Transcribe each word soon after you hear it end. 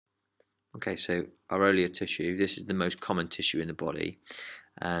Okay, so areolar tissue, this is the most common tissue in the body,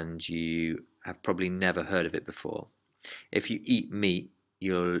 and you have probably never heard of it before. If you eat meat,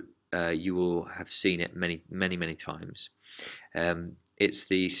 you will have seen it many times. It's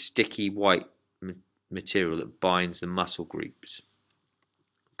the sticky white material that binds the muscle groups,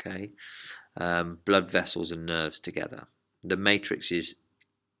 okay, blood vessels and nerves together. The matrix is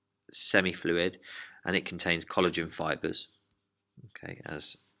semi-fluid, and it contains collagen fibers, okay,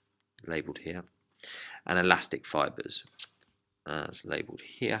 as labeled here, and elastic fibers, as labeled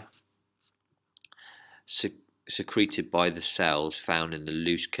here, secreted by the cells found in the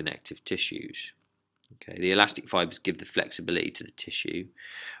loose connective tissues. Okay, the elastic fibers give the flexibility to the tissue,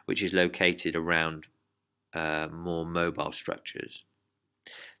 which is located around more mobile structures.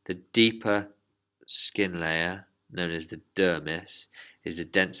 The deeper skin layer, known as the dermis, is the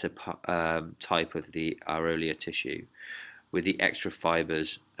denser type of the areolar tissue, with the extra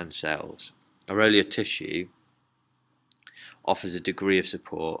fibers and cells. Areolar tissue offers a degree of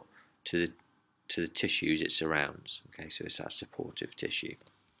support to the tissues it surrounds. Okay, so it's that supportive tissue.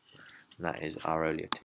 And that is areolar tissue.